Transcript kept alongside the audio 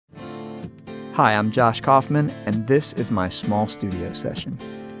Hi, I'm Josh Kaufman, and this is my small studio session.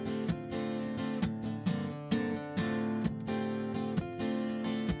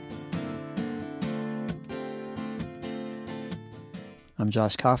 I'm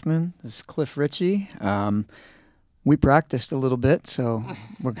Josh Kaufman. This is Cliff Ritchey. We practiced a little bit, so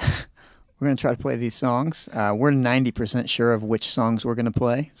we're going to try to play these songs. We're 90% sure of which songs we're going to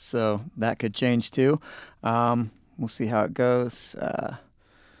play, so that could change too. We'll see how it goes.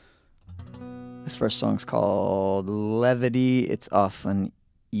 This first song's called Levity. It's off an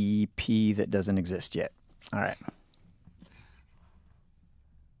EP that doesn't exist yet. All right.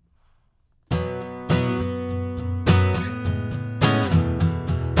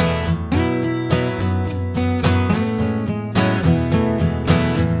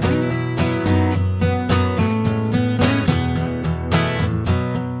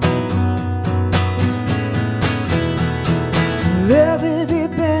 Levity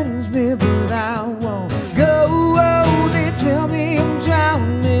bends me, but I won't go. Oh, they tell me I'm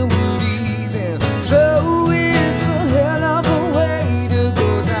drowning, breathing. So it's a hell of a way to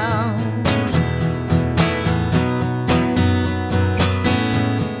go down.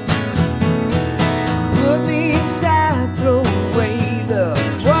 Put me inside, throw away the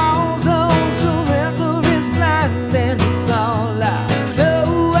walls. Oh, surrender is blind, and it's all I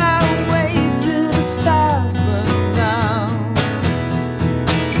know. I'll wait till the stars burn down.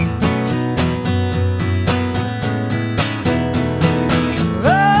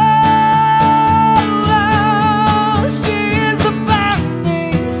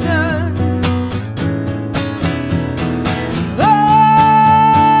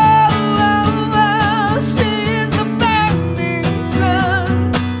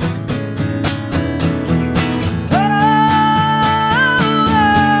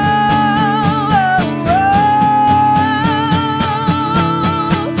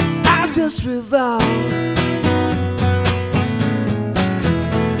 Revolve.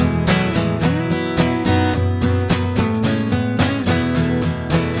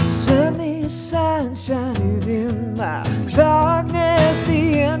 Send me a sign shining in my darkness.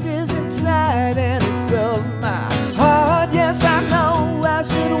 The end is inside and it's of my heart. Yes, I know I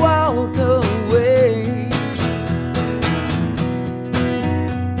should walk away.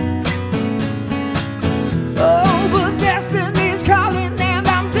 Oh, but destiny's calling and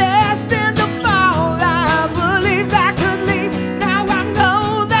I'm destined to fall. I believed I could leave. Now I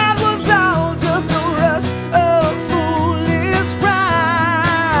know that was all just a rush of foolish pride.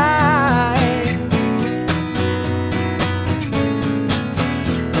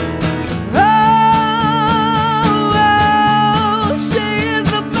 Oh, she's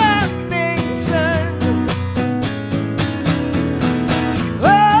a burning sun.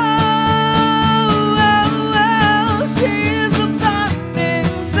 Oh, she's a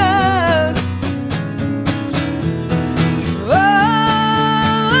burning sun.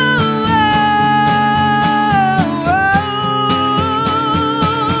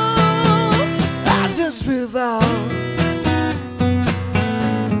 I just revolve.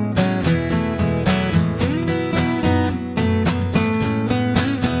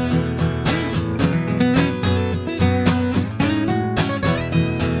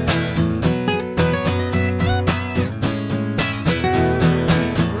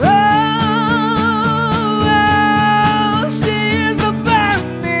 Oh, she's a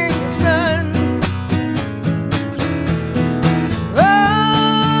burning sun. Oh,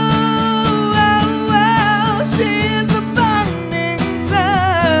 she's a burning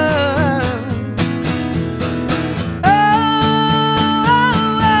sun.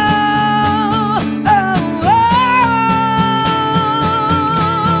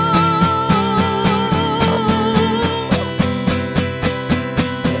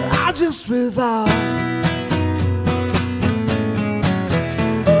 I just revolve.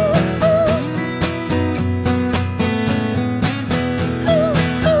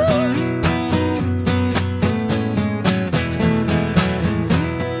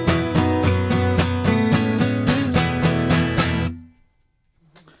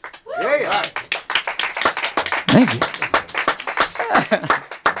 Thank you.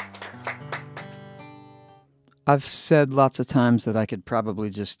 I've said lots of times that I could probably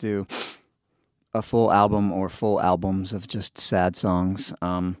just do a full album or full albums of just sad songs,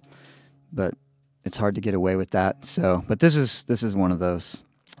 but it's hard to get away with that. So, but this is one of those,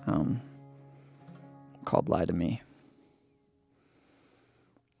 called "Lie to Me."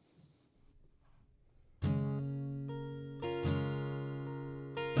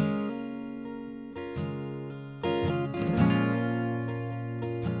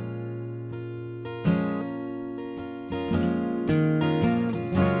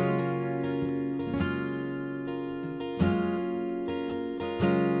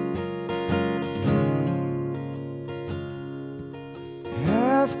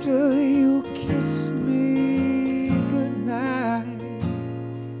 after you kiss me goodnight,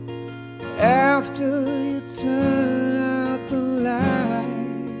 after you turn out the light,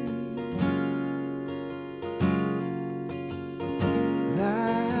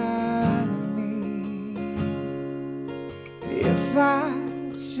 lie to me. If I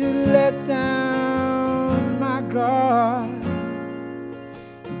should let down my guard,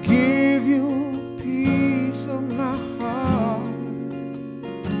 give you peace of my heart,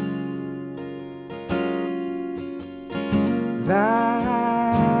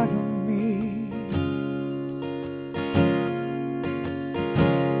 lie to me.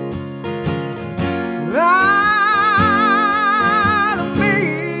 Lie to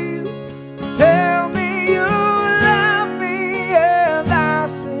me. Tell me you love me and I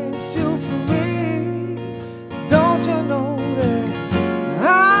set you free. Don't you know that I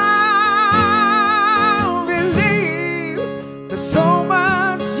believe there's so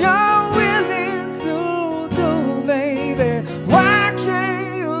much you're willing to do, baby? Why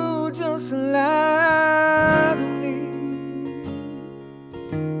can't you just lie to me?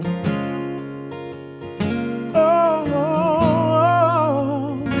 Oh, oh, oh.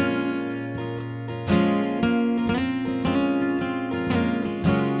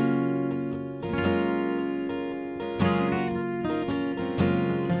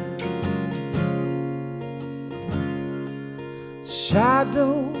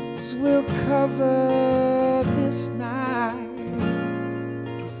 Shadows will cover this night,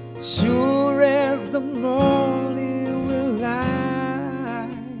 sure as the morning will light.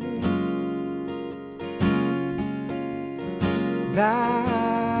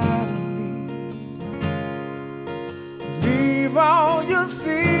 Lie to me. Leave all your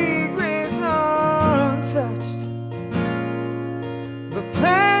secrets untouched. The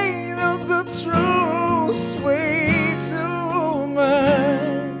pain of the truth way too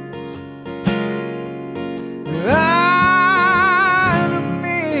much. Lie to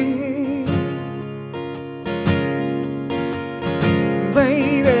me,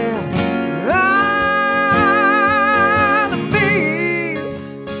 baby. Lie to me.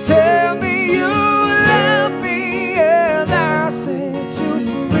 Tell me you love me and I set you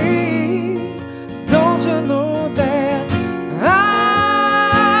free. Don't you know that I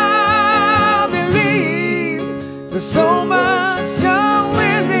believe there's so much you're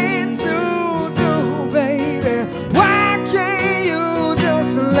willing to do, baby? Why can't you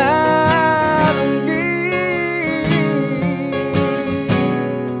just lie to me?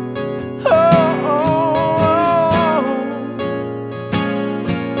 Oh, oh, oh.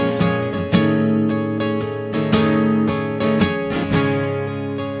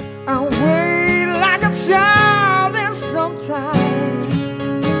 I wait like a child and sometimes,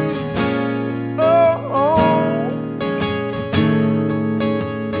 oh, oh.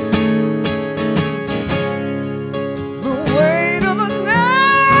 The weight of the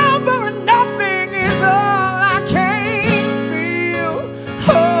never and nothing is all I can feel.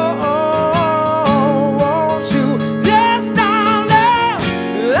 Oh, oh, won't you just not lie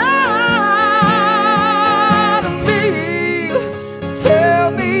to me? Tell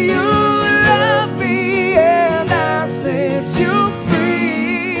me you love me and I set you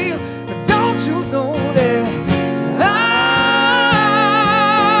free. Don't you know that I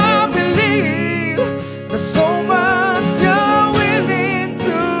believe there's so much you're willing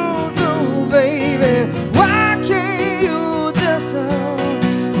to do, baby? Why can't you just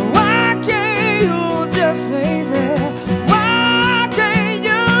lay there? Why can't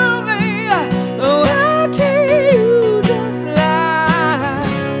you, baby? Why can't you just lie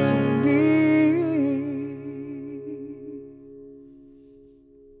to me?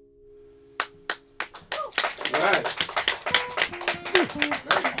 Right.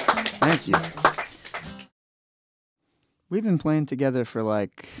 Thank you. We've been playing together for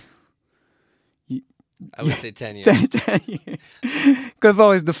like I would say 10 years. 10 years. Cliff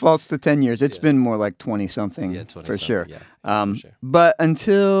always defaults to 10 years. It's Yeah. been more like 20-something Yeah, 20 for something, sure. yeah, for sure. But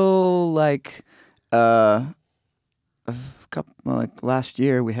until like a couple, like last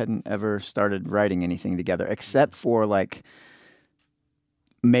year, we hadn't ever started writing anything together, except for like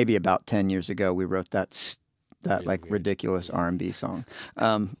maybe about 10 years ago, we wrote that Really like weird. ridiculous R&B song.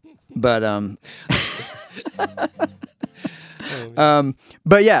 But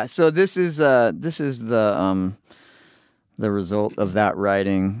yeah, so this is the result of that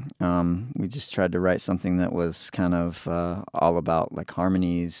writing. We just tried to write something that was kind of all about like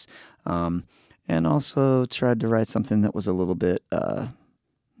harmonies, and also tried to write something that was a little bit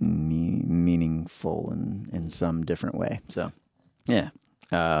meaningful in some different way. So, yeah.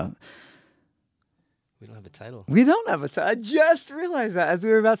 We don't have a title. We don't have a title. I just realized that as we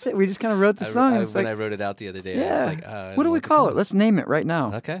were about to say. We just kind of wrote the song. And it's when like, I wrote it out the other day, yeah. I was like, I what do we call it? Let's name it right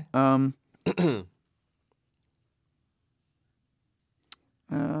now. Okay.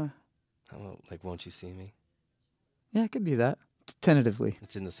 Like, won't you see me? Yeah, it could be that. Tentatively.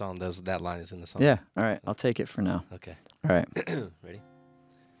 It's in the song. That line is in the song. Yeah. All right. I'll take it for now. Okay. All right. Ready?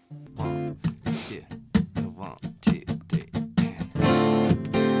 1, 2, 1, 2, 3.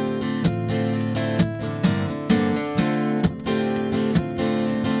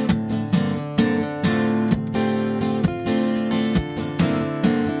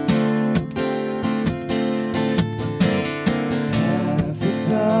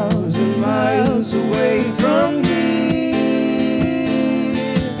 Miles away from here,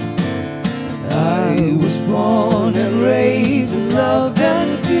 I was born and raised in love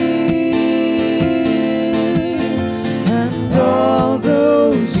and fear, and all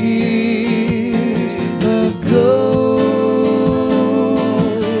those years ago,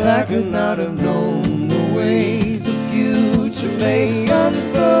 I could not have known the ways the future may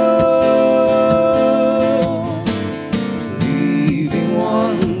unfold, leaving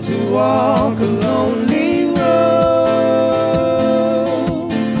one to walk a lonely road,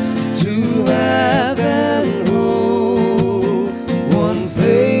 to have and hold one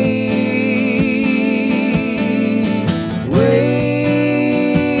fate.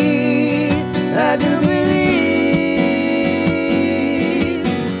 Wait, I do believe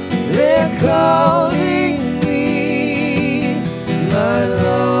they're calling me, my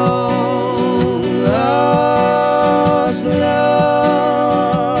long lost love.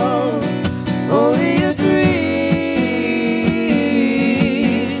 Only a dream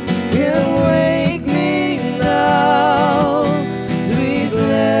can wake me now. Please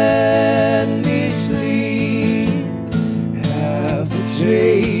let me sleep. Half a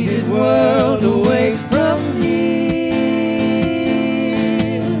jaded world away from here.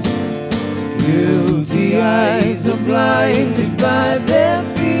 Guilty eyes are blinded by their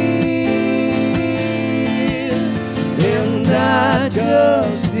fears, and I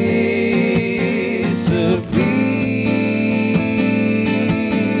just disappear.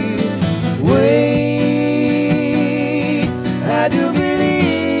 Wait, I do believe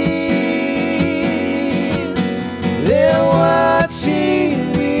they're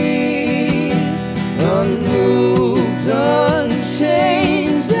watching me, unmoved,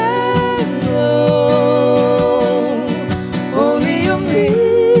 unchanged, and alone. Only a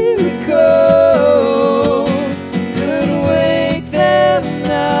miracle could wake them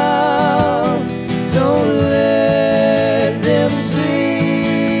now. Don't let them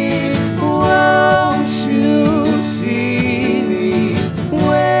sleep. Won't you see me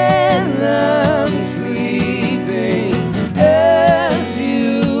when I'm sleeping, as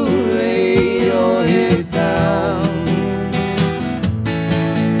you lay your head down?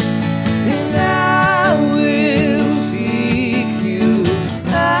 And I will seek you,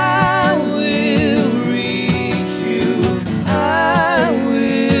 I will reach you, I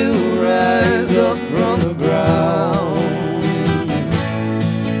will rise up from the ground.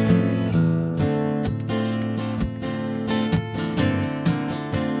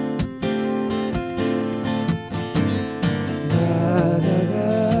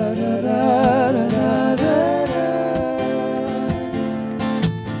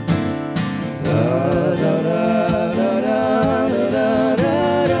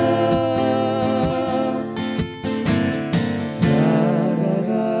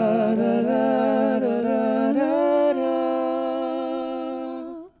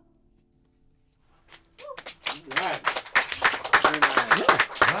 Right. Very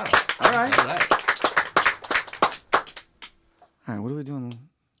nice. Wow. All right. All right. All right. What are we doing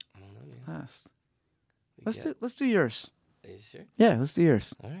I don't know, man. last? We Let's got- do yours. Are you sure? Yeah, let's do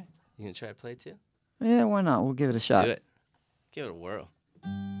yours. All right. You gonna try to play too? Yeah, why not? We'll give it a shot. Do it. Give it a whirl.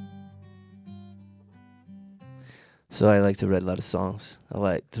 So I like to write a lot of songs. I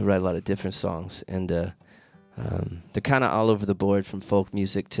like to write a lot of different songs, and they're kind of all over the board, from folk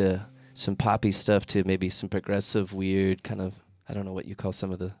music to some poppy stuff to maybe some progressive, weird kind of. I don't know what you call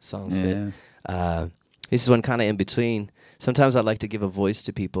some of the songs, Yeah. but this is one kind of in between. Sometimes I like to give a voice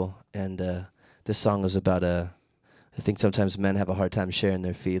to people, and this song is about I think sometimes men have a hard time sharing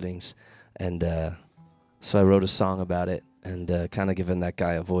their feelings, and so I wrote a song about it, and kind of giving that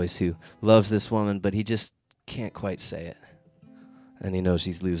guy a voice who loves this woman, but he just can't quite say it, and he knows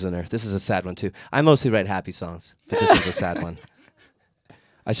he's losing her. This is a sad one too. I mostly write happy songs, but this one's a sad one.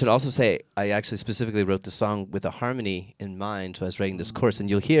 I should also say I actually specifically wrote the song with a harmony in mind when I was writing this chorus, and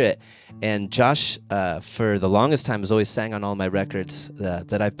you'll hear it. And Josh, for the longest time, has always sang on all my records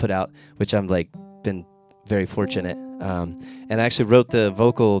that I've put out, which I'm like been very fortunate. And I actually wrote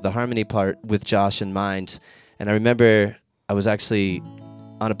the harmony part with Josh in mind. And I remember I was actually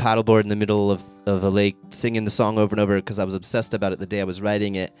on a paddleboard in the middle of a lake singing the song over and over because I was obsessed about it the day I was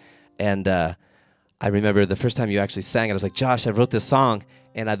writing it. And I remember the first time you actually sang it, I was like, Josh, I wrote this song.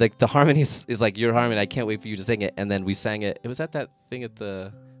 And I like the harmony is like your harmony. I can't wait for you to sing it. And then we sang it. It was at that thing at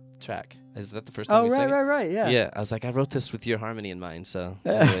the track. Is that the first time we sang it? Right, yeah. Yeah, I was like, I wrote this with your harmony in mind. So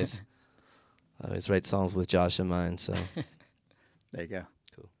anyways, I always write songs with Josh in mind. So There you go.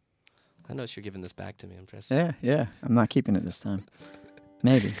 cool. I know you're giving this back to me. I'm impressed. Yeah. I'm not keeping it this time.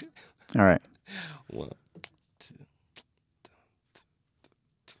 Maybe. All right. 1, 2.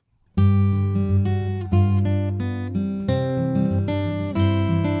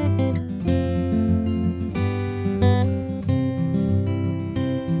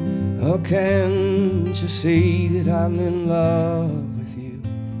 Oh, can't you see that I'm in love with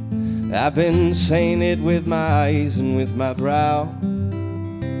you? I've been saying it with my eyes and with my brow.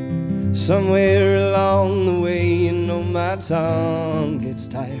 Somewhere along the way, you know my tongue gets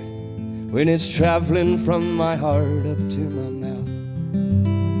tired when it's traveling from my heart up to my mouth.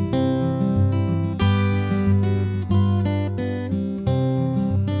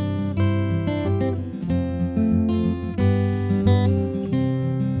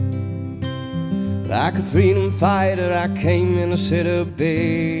 Like a freedom fighter, I came in a set of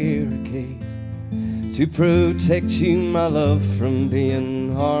barricades to protect you, my love, from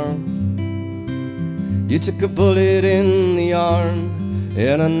being harmed. You took a bullet in the arm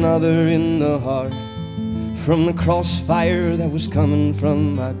and another in the heart from the crossfire that was coming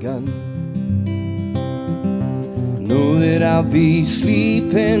from my gun. Know that I'll be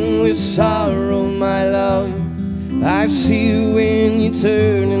sleeping with sorrow, my love. I see you when you're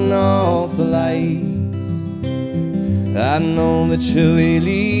turning off the lights. I know that you'll be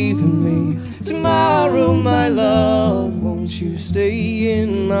leaving me tomorrow, my love. Won't you stay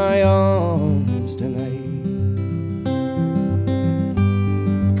in my arms tonight?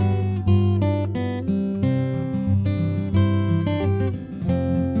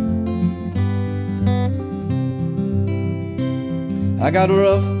 I got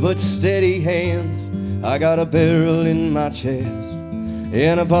rough but steady hands, I got a barrel in my chest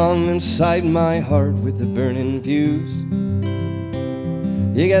and a bomb inside my heart with the burning fuse.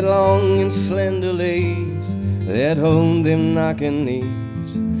 You got long and slender legs that hold them knocking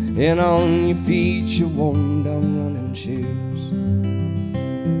knees, and on your feet you worn down running shoes.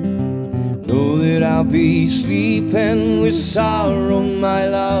 Know that I'll be sleeping with sorrow, my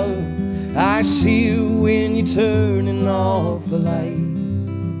love. I see you when you're turning off the lights.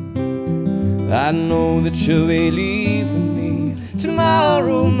 I know that you'll be leaving me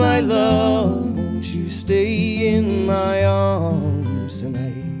tomorrow, my love. Won't you stay in my arms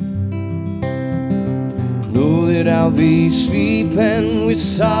tonight? Know that I'll be sleeping with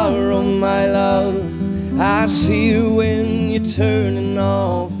sorrow, my love. I see you when you're turning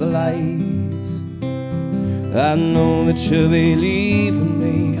off the lights. I know that you'll be leaving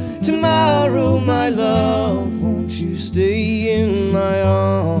me tomorrow, my love. Won't you stay in my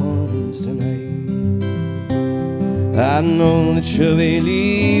arms tonight? I know that you'll be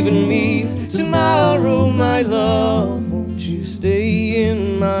leaving me tomorrow, my love. Won't you stay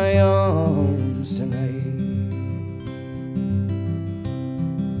in my arms tonight?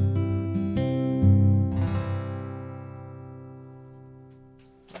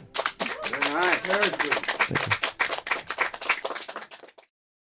 Very nice. Very good.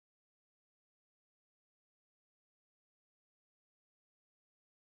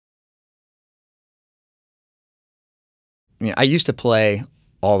 I used to play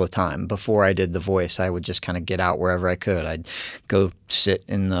all the time. Before I did the voice, I would just kind of get out wherever I could. I'd go sit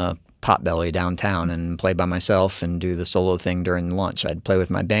in the Potbelly downtown and play by myself and do the solo thing during lunch. I'd play with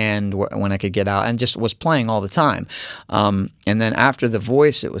my band when I could get out and just was playing all the time. And then after the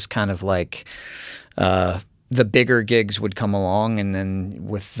voice, it was kind of like the bigger gigs would come along, and then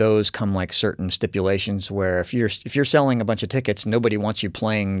with those come like certain stipulations where if you're selling a bunch of tickets, nobody wants you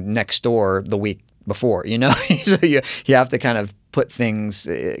playing next door the week before, you know. So you have to kind of put things,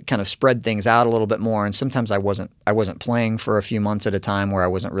 kind of spread things out a little bit more. And sometimes I wasn't playing for a few months at a time where I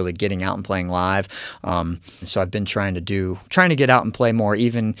wasn't really getting out and playing live. So I've been trying to get out and play more,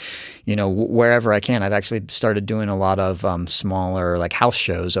 even, you know, wherever I can. I've actually started doing a lot of smaller like house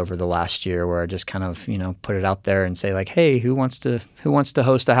shows over the last year where I just kind of, you know, put it out there and say like, hey, who wants to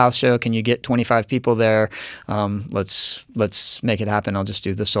host a house show? Can you get 25 people there? Let's make it happen. I'll just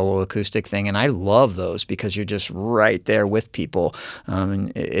do the solo acoustic thing. And I love those because you're just right there with people. people.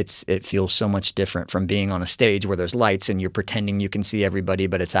 And it feels so much different from being on a stage where there's lights and you're pretending you can see everybody,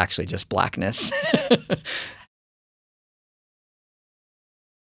 but it's actually just blackness.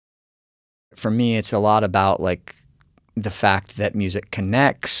 For me, it's a lot about like the fact that music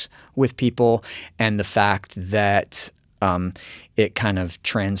connects with people and the fact that it kind of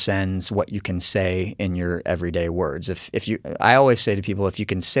transcends what you can say in your everyday words. I always say to people, if you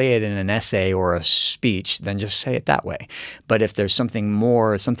can say it in an essay or a speech, then just say it that way. But if there's something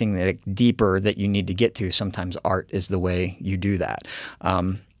more, something that deeper that you need to get to, sometimes art is the way you do that.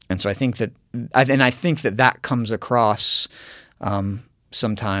 And so I think that, that comes across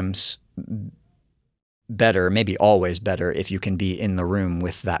sometimes better, maybe always better, if you can be in the room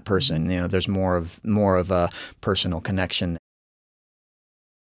with that person. You know, there's more of a personal connection.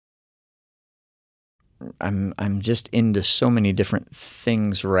 I'm just into so many different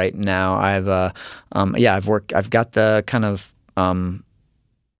things right now. I've got the kind of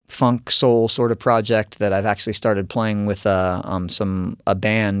funk soul sort of project that I've actually started playing with a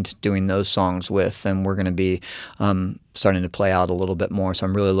band, doing those songs with, and we're going to be starting to play out a little bit more. So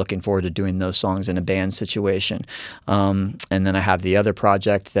I'm really looking forward to doing those songs in a band situation. And then I have the other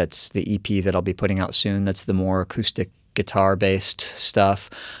project that's the EP that I'll be putting out soon. That's the more acoustic guitar based stuff.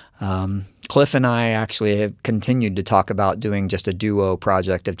 Cliff and I actually have continued to talk about doing just a duo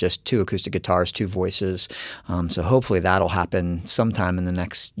project of just 2 acoustic guitars, 2 voices. So hopefully that'll happen sometime in the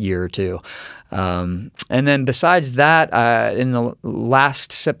next year or 2. And then besides that, in the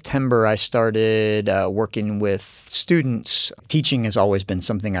last September, I started working with students. Teaching has always been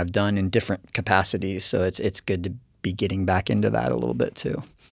something I've done in different capacities, so it's good to be getting back into that a little bit too.